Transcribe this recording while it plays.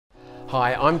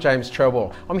Hi, I'm James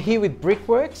Treble. I'm here with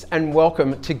Brickworks and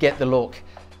welcome to Get the Look.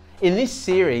 In this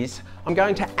series, I'm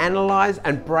going to analyse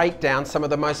and break down some of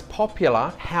the most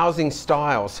popular housing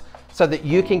styles so that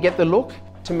you can get the look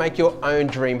to make your own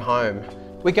dream home.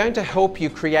 We're going to help you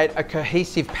create a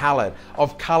cohesive palette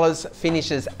of colours,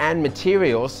 finishes and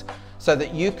materials so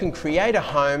that you can create a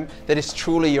home that is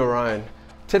truly your own.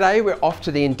 Today we're off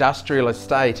to the industrial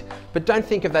estate, but don't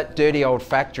think of that dirty old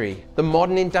factory. The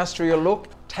modern industrial look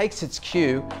takes its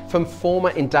cue from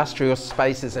former industrial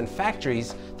spaces and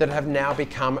factories that have now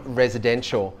become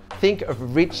residential. Think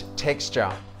of rich texture,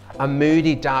 a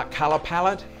moody dark colour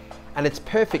palette, and it's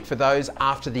perfect for those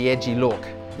after the edgy look.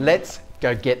 Let's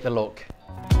go get the look.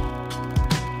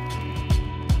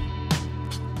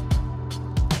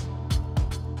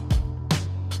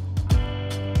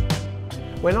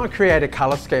 When I create a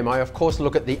colour scheme, I of course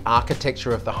look at the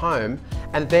architecture of the home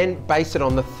and then base it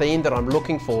on the theme that I'm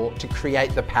looking for to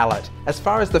create the palette. As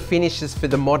far as the finishes for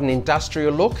the modern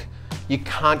industrial look, you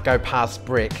can't go past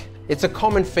brick. It's a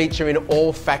common feature in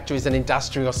all factories and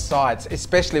industrial sites,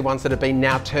 especially ones that have been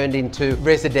now turned into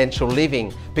residential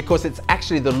living, because it's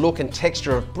actually the look and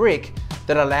texture of brick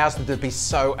that allows them to be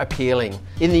so appealing.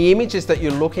 In the images that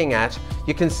you're looking at,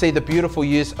 you can see the beautiful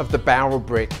use of the barrel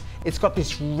brick. It's got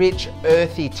this rich,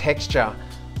 earthy texture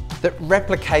that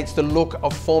replicates the look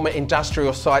of former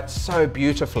industrial sites so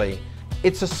beautifully.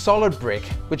 It's a solid brick,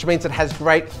 which means it has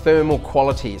great thermal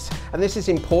qualities. And this is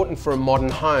important for a modern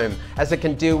home, as it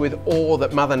can deal with all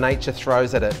that Mother Nature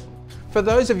throws at it. For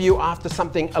those of you after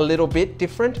something a little bit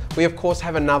different, we of course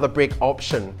have another brick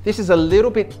option. This is a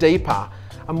little bit deeper,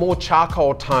 a more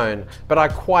charcoal tone, but I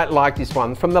quite like this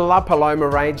one. From the La Paloma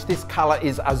range, this colour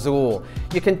is azul.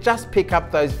 You can just pick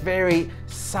up those very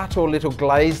subtle little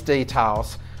glaze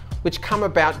details which come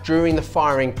about during the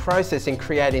firing process in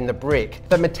creating the brick.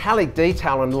 The metallic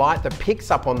detail and light that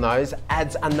picks up on those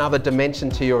adds another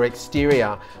dimension to your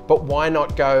exterior, but why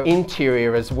not go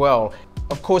interior as well?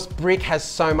 Of course, brick has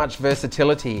so much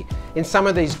versatility. In some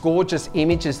of these gorgeous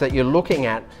images that you're looking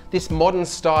at, this modern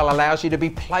style allows you to be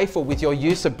playful with your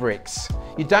use of bricks.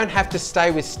 You don't have to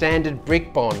stay with standard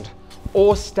brick bond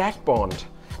or stack bond.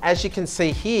 As you can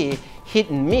see here, hit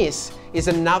and miss is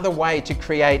another way to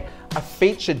create a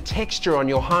featured texture on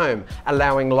your home,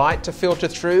 allowing light to filter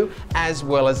through as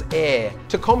well as air.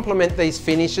 To complement these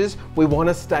finishes, we want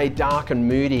to stay dark and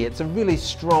moody. It's a really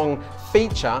strong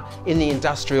feature in the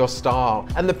industrial style.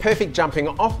 And the perfect jumping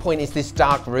off point is this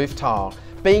dark roof tile.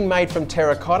 Being made from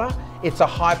terracotta, it's a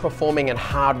high performing and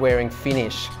hard wearing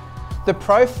finish. The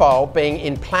profile, being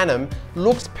in planum,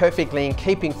 looks perfectly in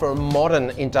keeping for a modern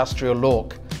industrial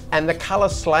look. And the colour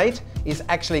slate is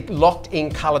actually locked in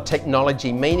colour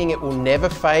technology, meaning it will never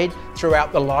fade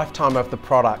throughout the lifetime of the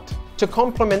product. To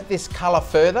complement this colour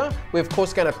further, we're of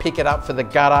course going to pick it up for the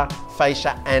gutter,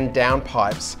 fascia and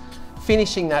downpipes,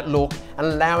 finishing that look and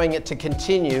allowing it to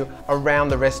continue around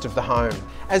the rest of the home.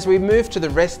 As we move to the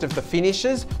rest of the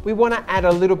finishes, we want to add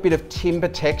a little bit of timber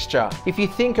texture. If you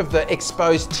think of the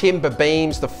exposed timber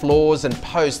beams, the floors and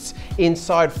posts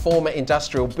inside former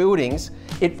industrial buildings,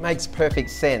 it makes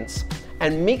perfect sense.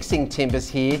 And mixing timbers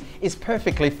here is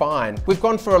perfectly fine. We've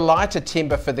gone for a lighter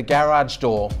timber for the garage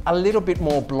door, a little bit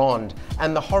more blonde,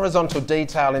 and the horizontal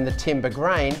detail in the timber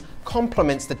grain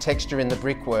complements the texture in the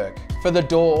brickwork. For the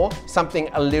door, something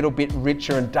a little bit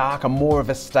richer and darker, more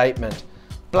of a statement.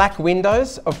 Black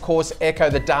windows, of course, echo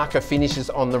the darker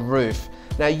finishes on the roof.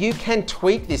 Now you can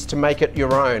tweak this to make it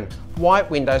your own. White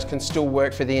windows can still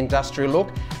work for the industrial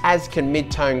look, as can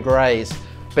mid-tone greys.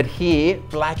 But here,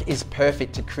 black is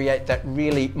perfect to create that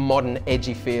really modern,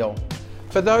 edgy feel.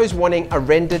 For those wanting a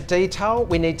rendered detail,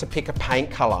 we need to pick a paint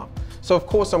colour. So of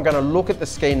course I'm going to look at the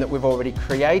scheme that we've already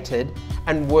created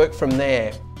and work from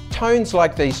there. Tones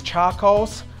like these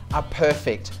charcoals are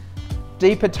perfect.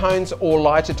 Deeper tones or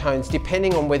lighter tones,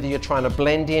 depending on whether you're trying to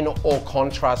blend in or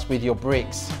contrast with your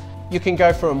bricks. You can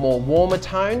go for a more warmer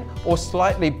tone or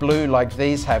slightly blue like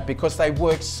these have, because they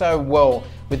work so well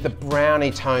with the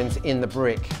browny tones in the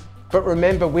brick. But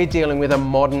remember, we're dealing with a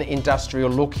modern industrial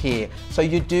look here, so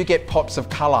you do get pops of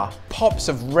colour. Pops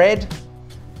of red,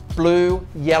 blue,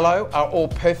 yellow are all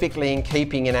perfectly in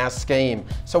keeping in our scheme.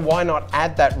 So why not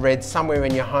add that red somewhere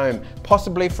in your home,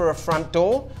 possibly for a front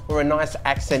door or a nice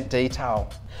accent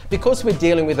detail. Because we're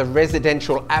dealing with a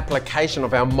residential application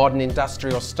of our modern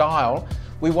industrial style,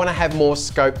 we want to have more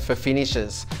scope for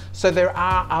finishes. So there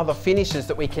are other finishes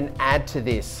that we can add to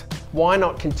this. Why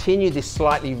not continue this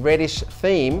slightly reddish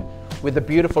theme with a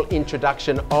beautiful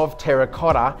introduction of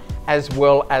terracotta as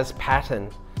well as pattern?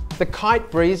 The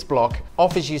kite breeze block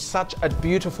offers you such a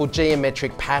beautiful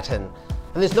geometric pattern.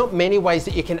 And there's not many ways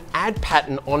that you can add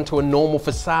pattern onto a normal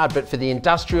facade, but for the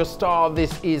industrial style,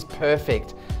 this is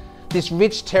perfect. This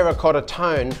rich terracotta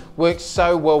tone works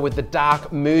so well with the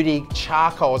dark, moody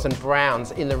charcoals and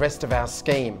browns in the rest of our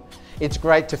scheme. It's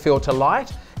great to filter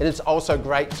light, and it's also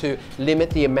great to limit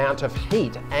the amount of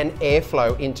heat and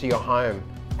airflow into your home.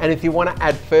 And if you want to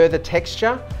add further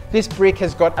texture, this brick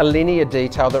has got a linear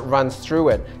detail that runs through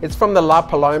it. It's from the La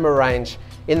Paloma range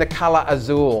in the color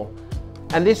azul.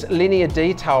 And this linear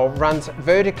detail runs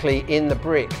vertically in the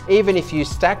brick. Even if you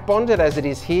stack bond it as it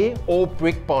is here, or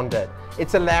brick bond it,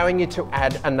 it's allowing you to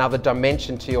add another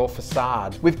dimension to your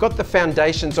facade. We've got the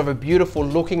foundations of a beautiful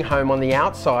looking home on the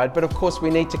outside, but of course we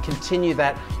need to continue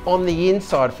that on the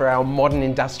inside for our modern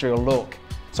industrial look.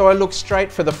 So I look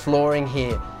straight for the flooring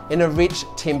here in a rich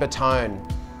timber tone.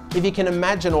 If you can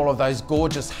imagine all of those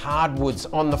gorgeous hardwoods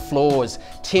on the floors,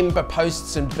 timber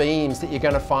posts and beams that you're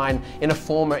going to find in a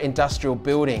former industrial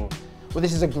building, well,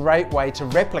 this is a great way to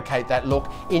replicate that look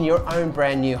in your own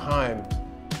brand new home.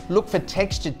 Look for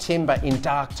textured timber in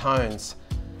dark tones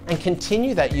and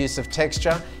continue that use of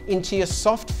texture into your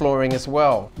soft flooring as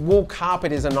well. Wool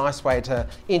carpet is a nice way to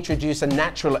introduce a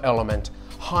natural element,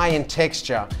 high in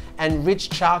texture, and rich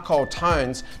charcoal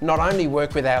tones not only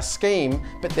work with our scheme,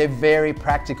 but they're very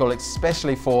practical,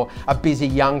 especially for a busy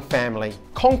young family.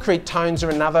 Concrete tones are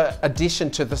another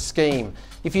addition to the scheme.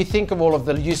 If you think of all of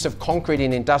the use of concrete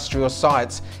in industrial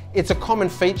sites, it's a common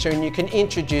feature, and you can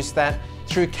introduce that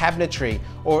through cabinetry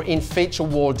or in feature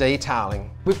wall detailing.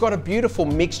 We've got a beautiful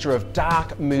mixture of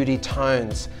dark, moody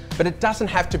tones, but it doesn't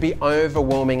have to be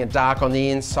overwhelming and dark on the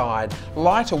inside.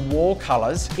 Lighter wall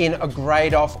colours in a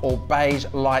greyed off or beige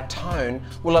light tone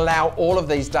will allow all of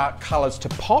these dark colours to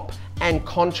pop and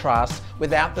contrast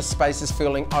without the spaces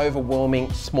feeling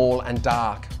overwhelming, small and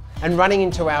dark. And running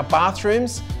into our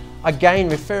bathrooms, again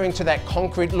referring to that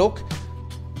concrete look,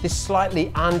 this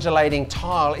slightly undulating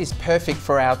tile is perfect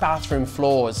for our bathroom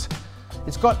floors.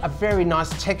 It's got a very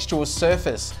nice textural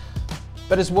surface,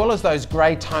 but as well as those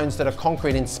grey tones that are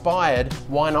concrete inspired,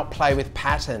 why not play with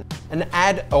pattern? And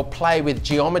add or play with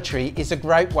geometry is a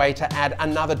great way to add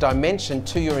another dimension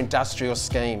to your industrial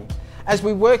scheme. As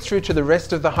we work through to the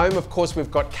rest of the home, of course,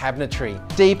 we've got cabinetry.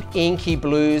 Deep inky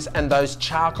blues and those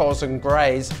charcoals and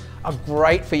greys are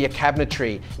great for your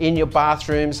cabinetry, in your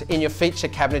bathrooms, in your feature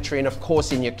cabinetry, and of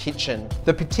course in your kitchen.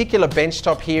 The particular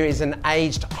benchtop here is an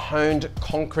aged, honed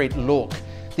concrete look.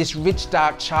 This rich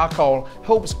dark charcoal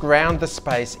helps ground the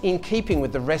space in keeping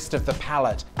with the rest of the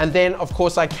palette. And then of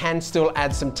course I can still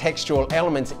add some textural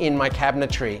elements in my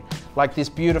cabinetry, like this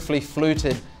beautifully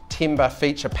fluted timber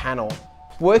feature panel.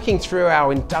 Working through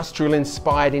our industrial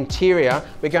inspired interior,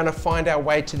 we're going to find our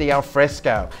way to the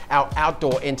alfresco, our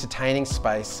outdoor entertaining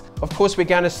space. Of course, we're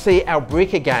going to see our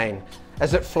brick again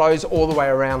as it flows all the way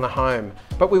around the home.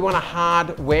 But we want a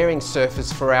hard wearing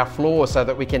surface for our floor so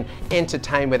that we can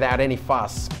entertain without any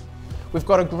fuss. We've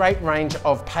got a great range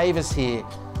of pavers here.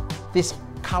 This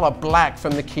colour black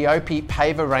from the Chioppi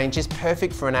paver range is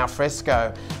perfect for an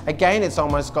alfresco. Again, it's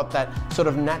almost got that sort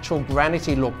of natural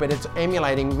granity look, but it's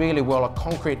emulating really well a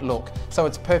concrete look, so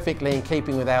it's perfectly in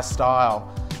keeping with our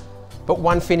style. But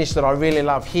one finish that I really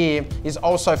love here is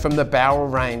also from the Barrel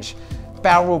range.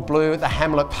 Barrel Blue, the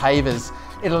Hamlet pavers.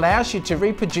 It allows you to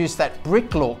reproduce that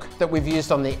brick look that we've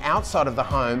used on the outside of the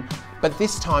home, but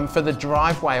this time for the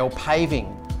driveway or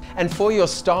paving. And for your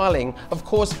styling, of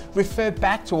course, refer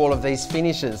back to all of these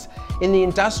finishes. In the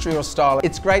industrial style,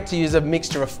 it's great to use a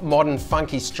mixture of modern,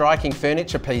 funky, striking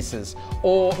furniture pieces,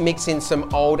 or mix in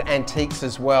some old antiques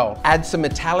as well. Add some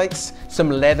metallics, some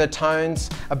leather tones,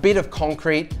 a bit of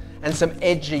concrete, and some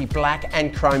edgy black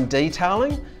and chrome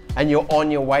detailing, and you're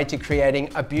on your way to creating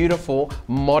a beautiful,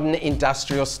 modern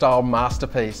industrial style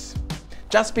masterpiece.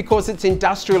 Just because it's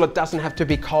industrial, it doesn't have to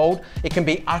be cold. It can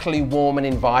be utterly warm and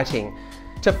inviting.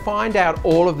 To find out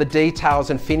all of the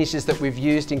details and finishes that we've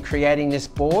used in creating this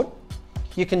board,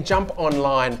 you can jump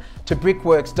online to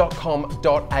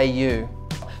brickworks.com.au.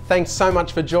 Thanks so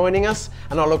much for joining us,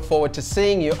 and I look forward to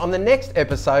seeing you on the next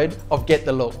episode of Get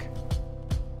the Look.